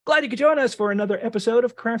Glad you could join us for another episode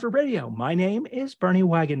of Cranford Radio. My name is Bernie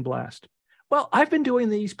Wagenblast. Well, I've been doing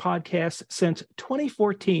these podcasts since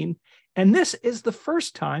 2014, and this is the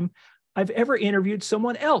first time I've ever interviewed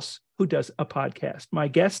someone else who does a podcast. My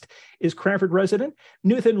guest is Cranford resident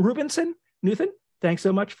Nuthan Rubinson. Nuthan, thanks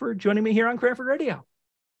so much for joining me here on Cranford Radio.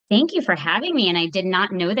 Thank you for having me. And I did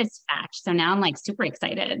not know this fact. So now I'm super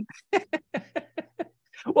excited.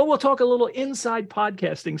 Well, we'll talk a little inside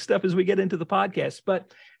podcasting stuff as we get into the podcast,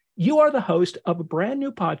 but you are the host of a brand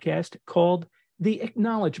new podcast called The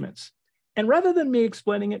Acknowledgements. And rather than me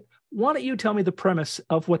explaining it, why don't you tell me the premise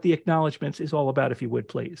of what The Acknowledgements is all about, if you would,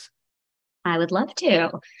 please? I would love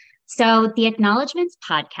to. So the Acknowledgements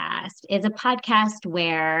podcast is a podcast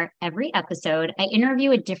where every episode I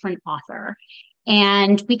interview a different author.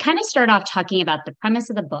 And we kind of start off talking about the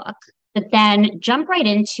premise of the book, but then jump right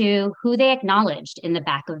into who they acknowledged in the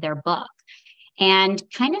back of their book and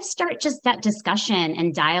kind of start just that discussion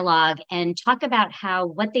and dialogue and talk about how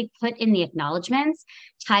what they put in the acknowledgements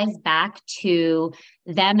ties back to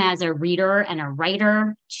them as a reader and a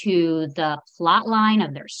writer, to the plot line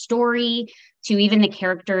of their story, to even the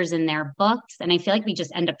characters in their books. And I feel like we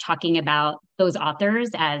just end up talking about those authors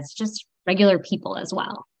as just regular people as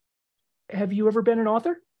well. Have you ever been an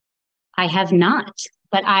author? I have not,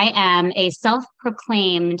 but I am a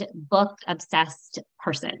self-proclaimed book-obsessed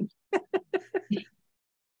person.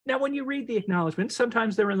 Now, when you read the acknowledgements,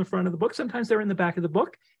 sometimes they're in the front of the book, sometimes they're in the back of the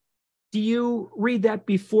book. Do you read that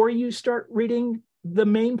before you start reading the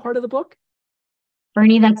main part of the book?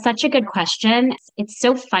 Bernie, that's such a good question. It's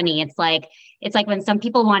so funny. It's like when some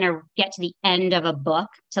people want to get to the end of a book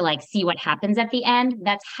to see what happens at the end.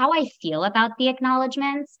 That's how I feel about the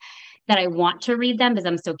acknowledgements, that I want to read them because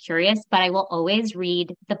I'm so curious, but I will always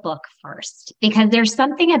read the book first because there's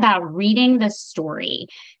something about reading the story,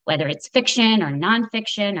 whether it's fiction or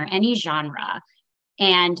nonfiction or any genre,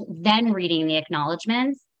 and then reading the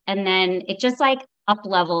acknowledgements. And then it just up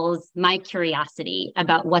levels my curiosity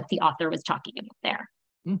about what the author was talking about there.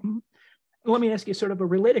 Mm-hmm. Let me ask you sort of a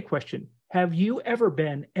related question. Have you ever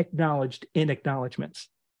been acknowledged in acknowledgements?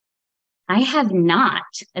 I have not,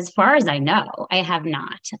 as far as I know, I have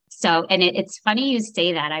not. So, and it's funny you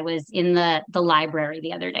say that. I was in the library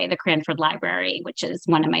the other day, the Cranford Library, which is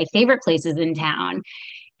one of my favorite places in town,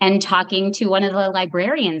 and talking to one of the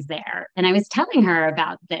librarians there. And I was telling her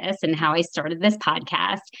about this and how I started this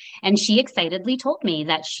podcast. And she excitedly told me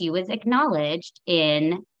that she was acknowledged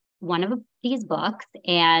in one of these books.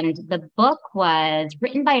 And the book was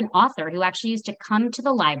written by an author who actually used to come to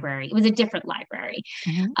the library. It was a different library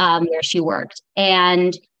where she worked.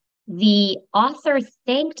 And the author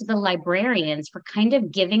thanked the librarians for kind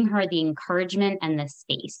of giving her the encouragement and the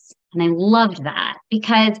space. And I loved that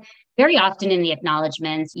because very often in the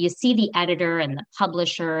acknowledgements, you see the editor and the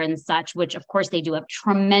publisher and such, which of course they do a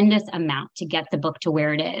tremendous amount to get the book to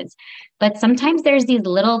where it is. But sometimes there's these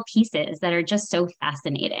little pieces that are just so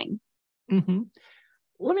fascinating. Mm-hmm.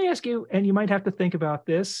 Let me ask you, and you might have to think about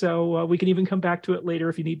this, so we can even come back to it later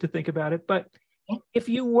if you need to think about it. But if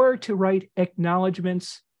you were to write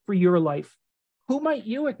acknowledgements for your life, who might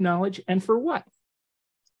you acknowledge and for what?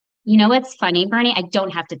 You know what's funny, Bernie? I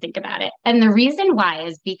don't have to think about it. And the reason why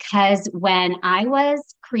is because when I was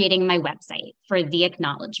creating my website for the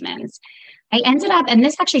acknowledgements, I ended up, and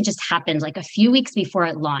this actually just happened a few weeks before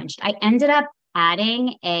it launched, I ended up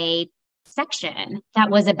adding a section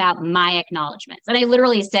that was about my acknowledgements. And I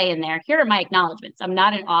literally say in there, here are my acknowledgements. I'm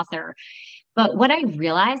not an author. But what I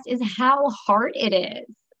realized is how hard it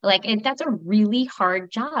is. That's a really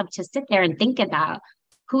hard job to sit there and think about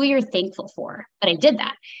who you're thankful for. But I did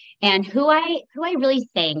that. And who I really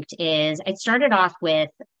thanked is I started off with,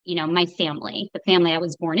 my family, the family I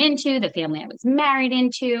was born into, the family I was married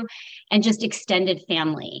into, and just extended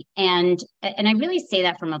family. And I really say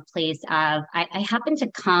that from a place of, I happen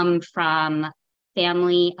to come from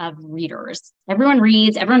family of readers. Everyone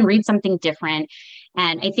reads something different.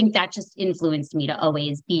 And I think that just influenced me to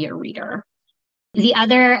always be a reader. The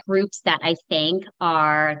other groups that I thank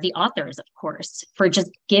are the authors, of course, for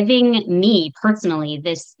just giving me personally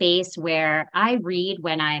this space where I read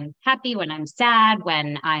when I'm happy, when I'm sad,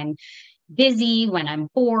 when I'm busy, when I'm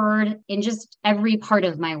bored, in just every part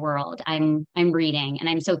of my world, I'm reading. And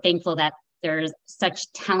I'm so thankful that there's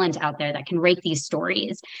such talent out there that can write these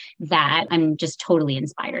stories that I'm just totally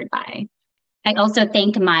inspired by. I also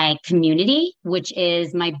thank my community, which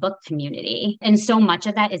is my book community. And so much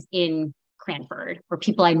of that is in Cranford, or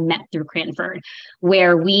people I met through Cranford,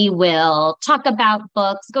 where we will talk about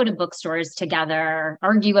books, go to bookstores together,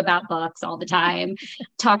 argue about books all the time,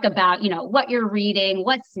 talk about, what you're reading,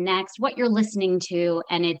 what's next, what you're listening to.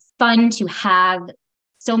 And it's fun to have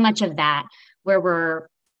so much of that where we're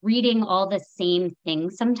reading all the same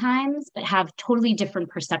things sometimes, but have totally different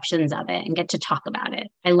perceptions of it and get to talk about it.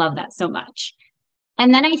 I love that so much.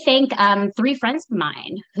 And then I think three friends of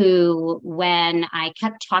mine who, when I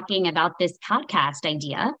kept talking about this podcast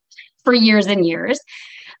idea for years and years,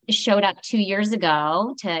 showed up 2 years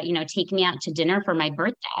ago to, take me out to dinner for my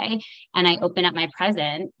birthday. And I open up my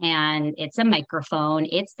present and it's a microphone,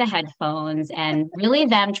 it's the headphones, and really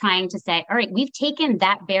them trying to say, all right, we've taken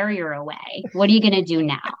that barrier away. What are you going to do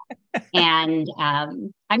now? And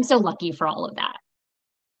I'm so lucky for all of that.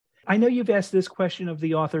 I know you've asked this question of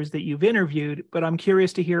the authors that you've interviewed, but I'm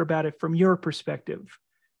curious to hear about it from your perspective.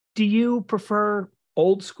 Do you prefer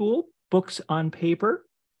old school books on paper,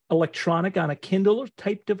 electronic on a Kindle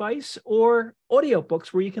type device, or audiobooks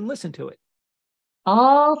where you can listen to it?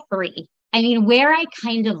 All three. I mean, where I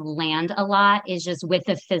kind of land a lot is just with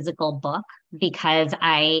a physical book because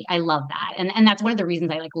I love that. And that's one of the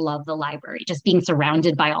reasons I love the library, just being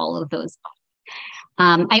surrounded by all of those books.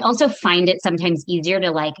 I also find it sometimes easier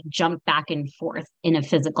to jump back and forth in a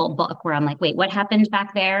physical book where I'm like, wait, what happened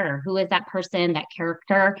back there? Or who is that person, that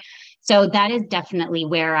character? So that is definitely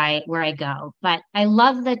where I go. But I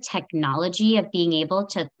love the technology of being able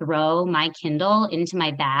to throw my Kindle into my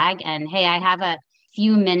bag and, hey, I have a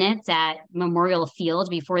few minutes at Memorial Field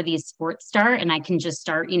before these sports start, and I can just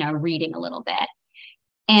start, reading a little bit.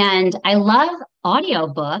 And I love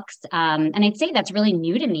audiobooks. And I'd say that's really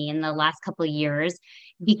new to me in the last couple of years,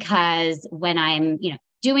 because when I'm,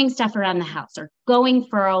 doing stuff around the house or going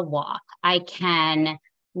for a walk, I can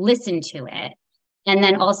listen to it. And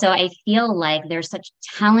then also I feel like there's such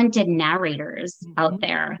talented narrators out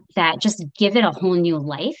there that just give it a whole new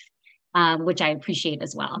life, which I appreciate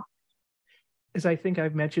as well. As I think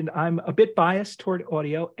I've mentioned, I'm a bit biased toward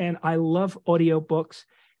audio, and I love audiobooks,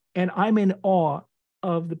 and I'm in awe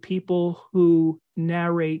of the people who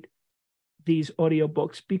narrate these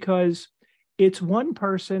audiobooks, because it's one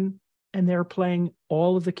person and they're playing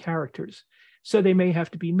all of the characters. So they may have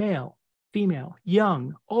to be male, female,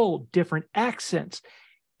 young, old, different accents.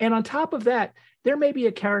 And on top of that, there may be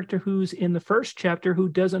a character who's in the first chapter who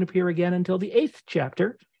doesn't appear again until the 8th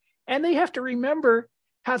chapter. And they have to remember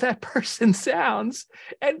how that person sounds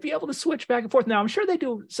and be able to switch back and forth. Now, I'm sure they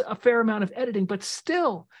do a fair amount of editing, but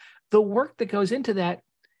still, the work that goes into that,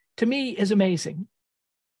 to me, is amazing.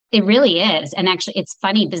 It really is. And actually, it's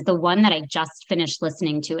funny because the one that I just finished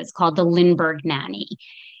listening to is called The Lindbergh Nanny.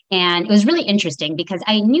 And it was really interesting because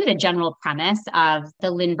I knew the general premise of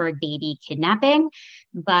the Lindbergh baby kidnapping,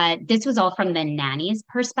 but this was all from the nanny's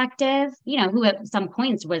perspective, who at some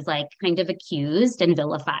points was kind of accused and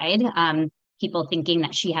vilified, people thinking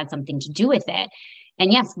that she had something to do with it.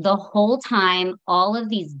 And yes, the whole time, all of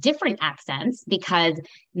these different accents, because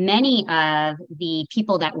many of the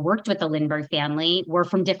people that worked with the Lindbergh family were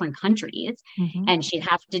from different countries. Mm-hmm. And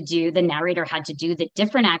the narrator had to do the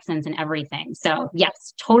different accents and everything. So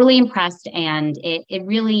yes, totally impressed. And it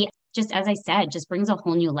really, just as I said, just brings a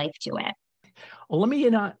whole new life to it. Well,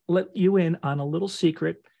 let you in on a little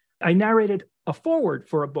secret. I narrated a foreword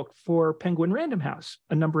for a book for Penguin Random House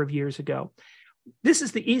a number of years ago. This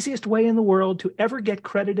is the easiest way in the world to ever get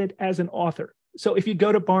credited as an author. So if you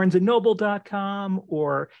go to barnesandnoble.com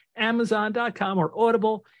or amazon.com or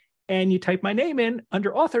Audible and you type my name in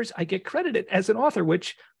under authors, I get credited as an author,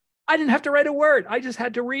 which I didn't have to write a word. I just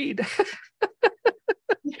had to read.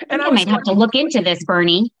 And I might have to look into this,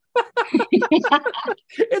 Bernie.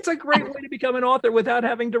 It's a great way to become an author without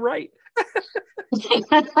having to write.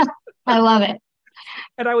 I love it.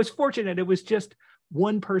 And I was fortunate. It was just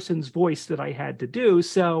one person's voice that I had to do.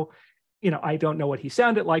 So, I don't know what he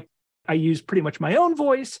sounded like. I used pretty much my own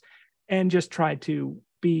voice and just tried to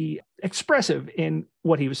be expressive in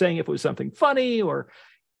what he was saying, if it was something funny or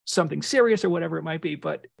something serious or whatever it might be.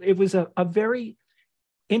 But it was a very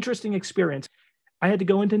interesting experience. I had to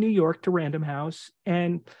go into New York to Random House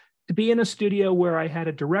and to be in a studio where I had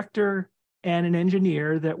a director and an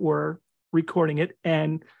engineer that were recording it.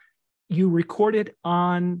 And you record it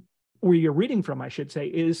on where you're reading from, I should say,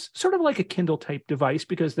 is sort of like a Kindle type device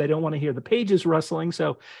because they don't want to hear the pages rustling.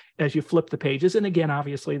 So as you flip the pages, and again,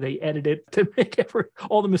 obviously they edit it to make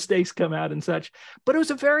all the mistakes come out and such. But it was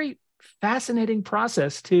a very fascinating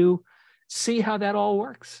process to see how that all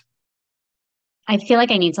works. I feel like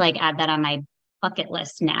I need to add that on my bucket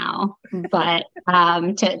list now, but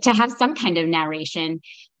to have some kind of narration.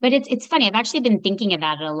 But it's funny. I've actually been thinking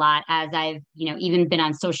about it a lot as I've, even been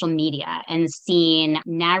on social media and seen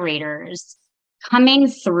narrators coming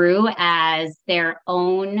through as their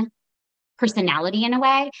own personality in a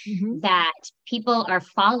way, mm-hmm. that people are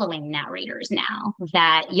following narrators now,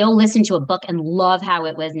 that you'll listen to a book and love how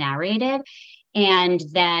it was narrated. and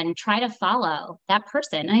then try to follow that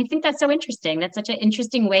person. And I think that's so interesting. That's such an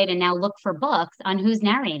interesting way to now look for books on who's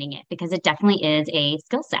narrating it, because it definitely is a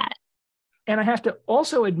skill set. And I have to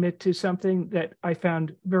also admit to something that I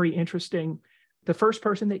found very interesting. The first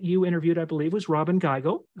person that you interviewed, I believe, was Robin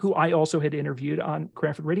Geigel, who I also had interviewed on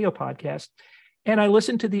Cranford Radio Podcast. And I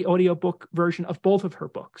listened to the audiobook version of both of her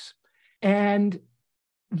books. And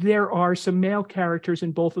there are some male characters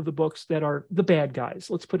in both of the books that are the bad guys,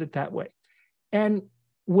 let's put it that way. And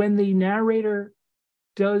when the narrator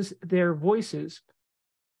does their voices,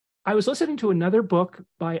 I was listening to another book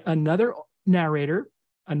by another narrator,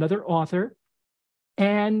 another author,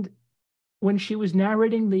 and when she was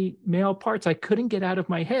narrating the male parts, I couldn't get out of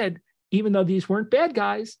my head, even though these weren't bad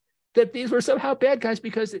guys, that these were somehow bad guys,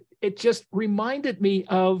 because it just reminded me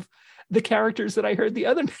of the characters that I heard the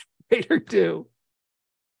other narrator do.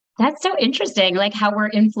 That's so interesting, like how we're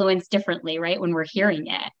influenced differently, right? When we're hearing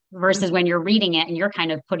it versus when you're reading it and you're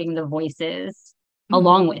kind of putting the voices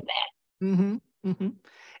along with it. Mm-hmm. Mm-hmm.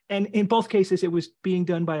 And in both cases, it was being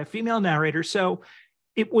done by a female narrator. So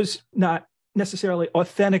it was not necessarily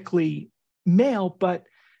authentically male, but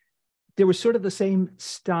there was sort of the same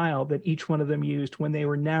style that each one of them used when they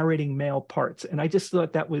were narrating male parts. And I just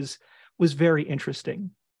thought that was very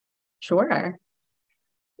interesting. Sure.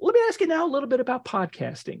 Let me ask you now a little bit about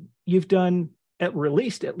podcasting. You've done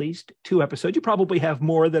released at least 2 episodes. You probably have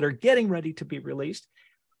more that are getting ready to be released.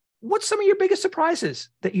 What's some of your biggest surprises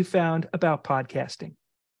that you found about podcasting?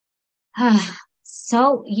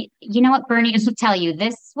 So, you know what, Bernie, I will tell you,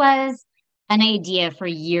 this was an idea for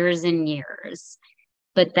years and years.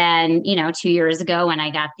 But then, 2 years ago when I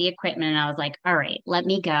got the equipment, I was like, all right, let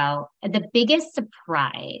me go. The biggest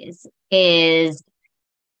surprise is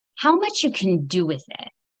how much you can do with it,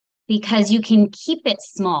 because you can keep it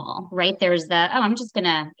small, right? There's I'm just going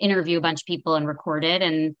to interview a bunch of people and record it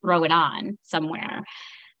and throw it on somewhere.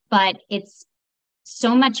 But it's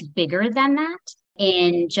so much bigger than that,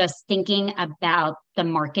 in just thinking about the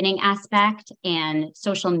marketing aspect and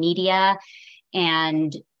social media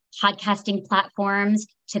and podcasting platforms,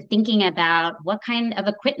 to thinking about what kind of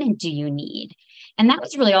equipment do you need. And that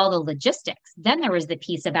was really all the logistics. Then there was the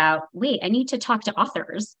piece about, wait, I need to talk to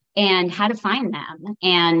authors and how to find them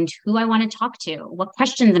and who I want to talk to, what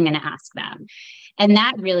questions I'm going to ask them. And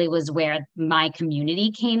that really was where my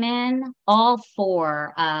community came in. All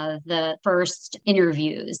 4 of the first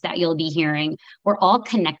interviews that you'll be hearing were all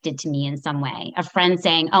connected to me in some way. A friend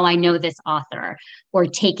saying, oh, I know this author, or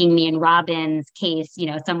taking me, in Robin's case,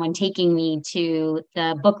 someone taking me to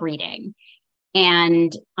the book reading.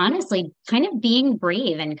 And honestly, kind of being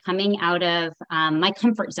brave and coming out of my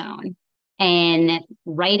comfort zone and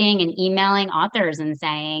writing and emailing authors and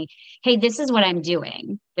saying, hey, this is what I'm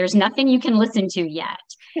doing. There's nothing you can listen to yet.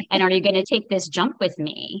 And are you going to take this jump with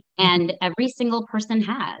me? And every single person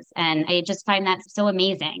has. And I just find that so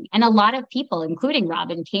amazing. And a lot of people, including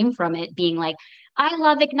Robin, came from it being like, I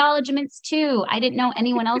love acknowledgements too. I didn't know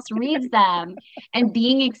anyone else reads them. And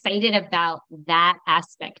being excited about that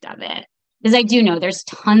aspect of it. Because I do know there's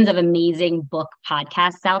tons of amazing book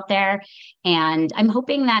podcasts out there. And I'm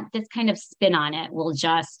hoping that this kind of spin on it will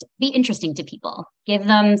just be interesting to people, give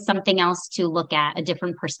them something else to look at, a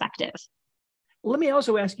different perspective. Let me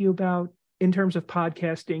also ask you about, in terms of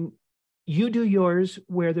podcasting, you do yours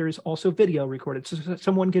where there's also video recorded, so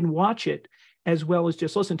someone can watch it as well as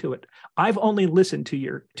just listen to it. I've only listened to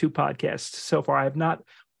your 2 podcasts so far. I have not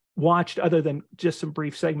watched, other than just some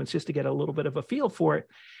brief segments, just to get a little bit of a feel for it.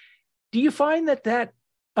 Do you find that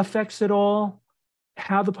affects at all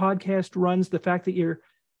how the podcast runs, the fact that you're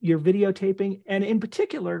videotaping? And in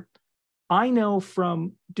particular, I know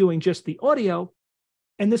from doing just the audio,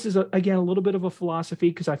 and this is, again, a little bit of a philosophy,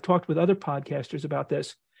 because I've talked with other podcasters about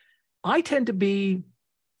this, I tend to be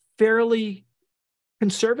fairly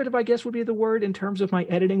conservative, I guess would be the word, in terms of my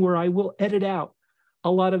editing, where I will edit out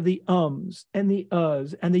a lot of the ums and the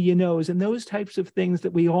uhs and the knows and those types of things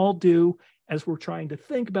that we all do as we're trying to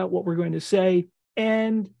think about what we're going to say.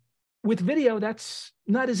 And with video, that's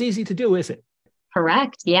not as easy to do, is it?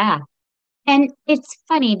 Correct. Yeah. And it's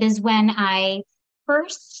funny because when I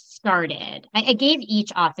first started, I gave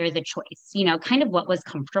each author the choice, kind of what was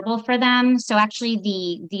comfortable for them. So actually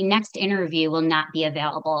the next interview will not be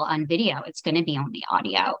available on video. It's going to be only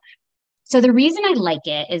audio. So the reason I like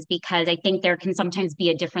it is because I think there can sometimes be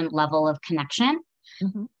a different level of connection.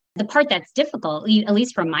 Mm-hmm. The part that's difficult, at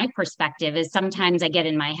least from my perspective, is sometimes I get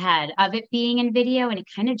in my head of it being in video, and it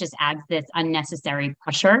kind of just adds this unnecessary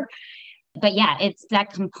pressure. But yeah, it's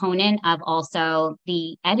that component of also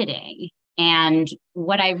the editing And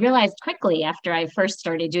what I realized quickly after I first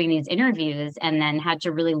started doing these interviews and then had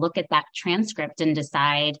to really look at that transcript and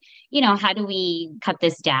decide, how do we cut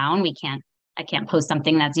this down? I can't post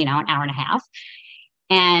something that's, an hour and a half.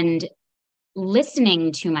 And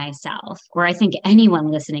listening to myself, or I think anyone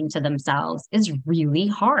listening to themselves, is really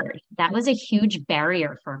hard. That was a huge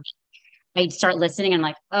barrier for me. I'd start listening and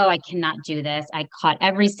like, oh, I cannot do this. I caught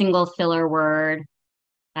every single filler word.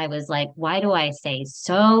 I was like, why do I say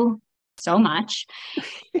so much?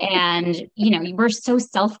 And, we're so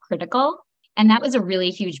self-critical. And that was a really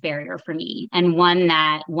huge barrier for me. And one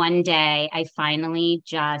that one day I finally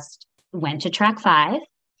just went to track 5,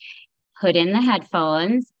 put in the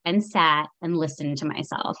headphones and sat and listened to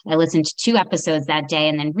myself. I listened to 2 episodes that day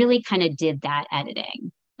and then really kind of did that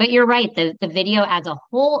editing. But you're right, the video adds a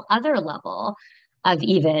whole other level of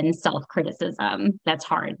even self-criticism. That's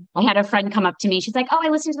hard. I had a friend come up to me. She's like, oh, I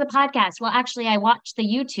listened to the podcast. Well, actually, I watched the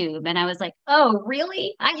YouTube. And I was like, oh,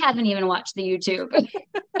 really? I haven't even watched the YouTube.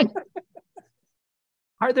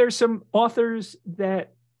 Are there some authors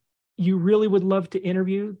that you really would love to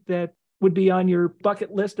interview that would be on your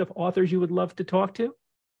bucket list of authors you would love to talk to?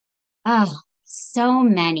 Oh, so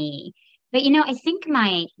many. But, I think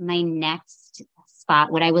my next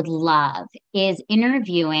spot, what I would love is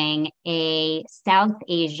interviewing a South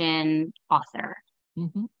Asian author.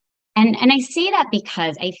 Mm-hmm. And I say that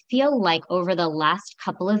because I feel like over the last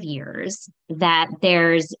couple of years that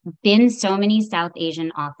there's been so many South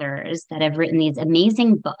Asian authors that have written these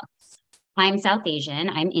amazing books. I'm South Asian,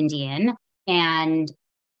 I'm Indian. And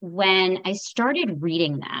when I started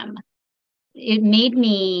reading them, it made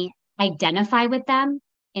me identify with them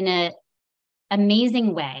in an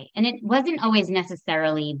amazing way. And it wasn't always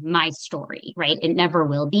necessarily my story, right? It never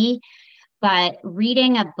will be. But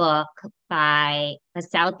reading a book by a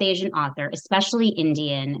South Asian author, especially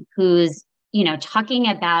Indian, who's, talking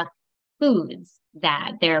about foods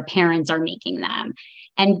that their parents are making them,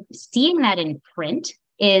 and seeing that in print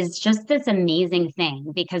is just this amazing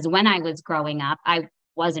thing. Because when I was growing up, I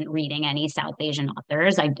wasn't reading any South Asian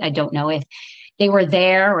authors. I don't know if they were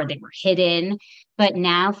there or they were hidden. But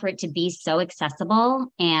now for it to be so accessible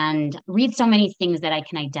and read so many things that I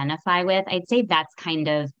can identify with, I'd say that's kind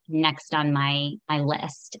of next on my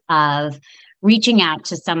list of reaching out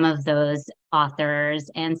to some of those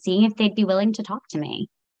authors and seeing if they'd be willing to talk to me.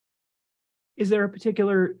 Is there a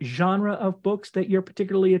particular genre of books that you're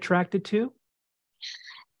particularly attracted to?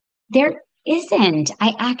 There isn't.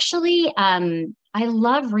 I actually, I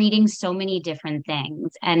love reading so many different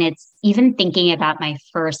things. And it's even thinking about my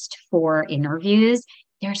first 4 interviews,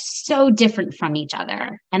 they're so different from each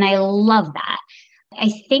other. And I love that. I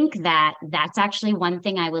think that that's actually one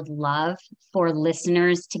thing I would love for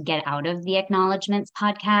listeners to get out of the Acknowledgements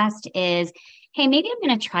podcast is, hey, maybe I'm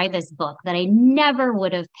going to try this book that I never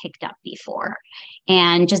would have picked up before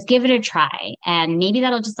and just give it a try. And maybe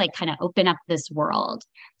that'll just like kind of open up this world.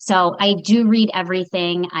 So I do read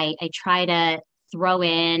everything. I try to throw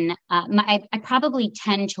in, I probably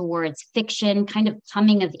tend towards fiction, kind of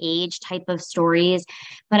coming of age type of stories,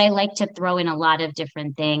 but I like to throw in a lot of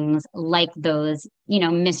different things like those,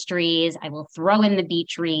 mysteries. I will throw in the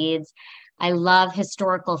beach reads. I love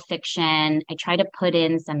historical fiction. I try to put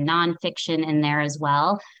in some nonfiction in there as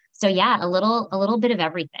well. So yeah, a little bit of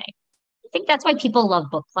everything. I think that's why people love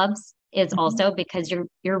book clubs is also because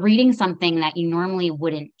you're reading something that you normally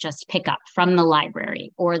wouldn't just pick up from the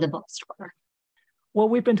library or the bookstore. Well,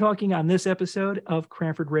 we've been talking on this episode of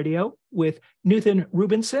Cranford Radio with Nuthan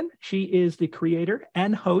Rubinson. She is the creator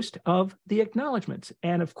and host of The Acknowledgements.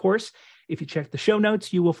 And of course, if you check the show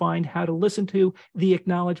notes, you will find how to listen to The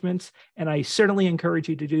Acknowledgements. And I certainly encourage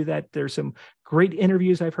you to do that. There's some great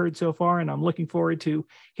interviews I've heard so far, and I'm looking forward to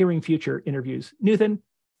hearing future interviews. Nuthan,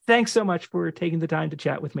 thanks so much for taking the time to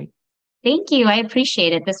chat with me. Thank you. I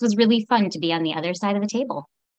appreciate it. This was really fun to be on the other side of the table.